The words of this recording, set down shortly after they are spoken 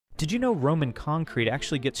Did you know Roman concrete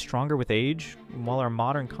actually gets stronger with age, while our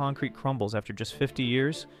modern concrete crumbles after just 50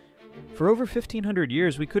 years? For over 1500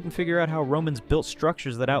 years, we couldn't figure out how Romans built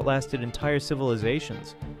structures that outlasted entire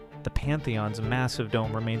civilizations. The Pantheon's massive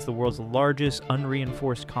dome remains the world's largest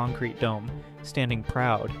unreinforced concrete dome, standing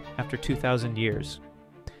proud after 2,000 years.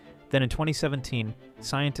 Then in 2017,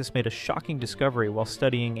 scientists made a shocking discovery while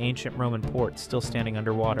studying ancient Roman ports still standing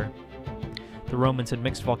underwater. The Romans had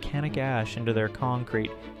mixed volcanic ash into their concrete,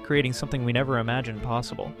 creating something we never imagined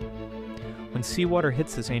possible. When seawater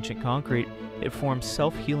hits this ancient concrete, it forms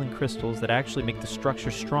self-healing crystals that actually make the structure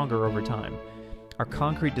stronger over time. Our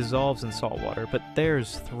concrete dissolves in salt water, but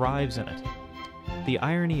theirs thrives in it. The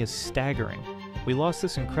irony is staggering. We lost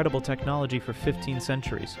this incredible technology for 15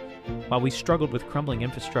 centuries. While we struggled with crumbling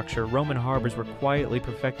infrastructure, Roman harbors were quietly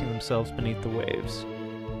perfecting themselves beneath the waves.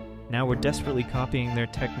 Now we're desperately copying their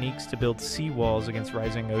techniques to build seawalls against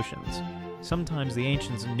rising oceans. Sometimes the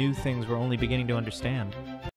ancients knew things we're only beginning to understand.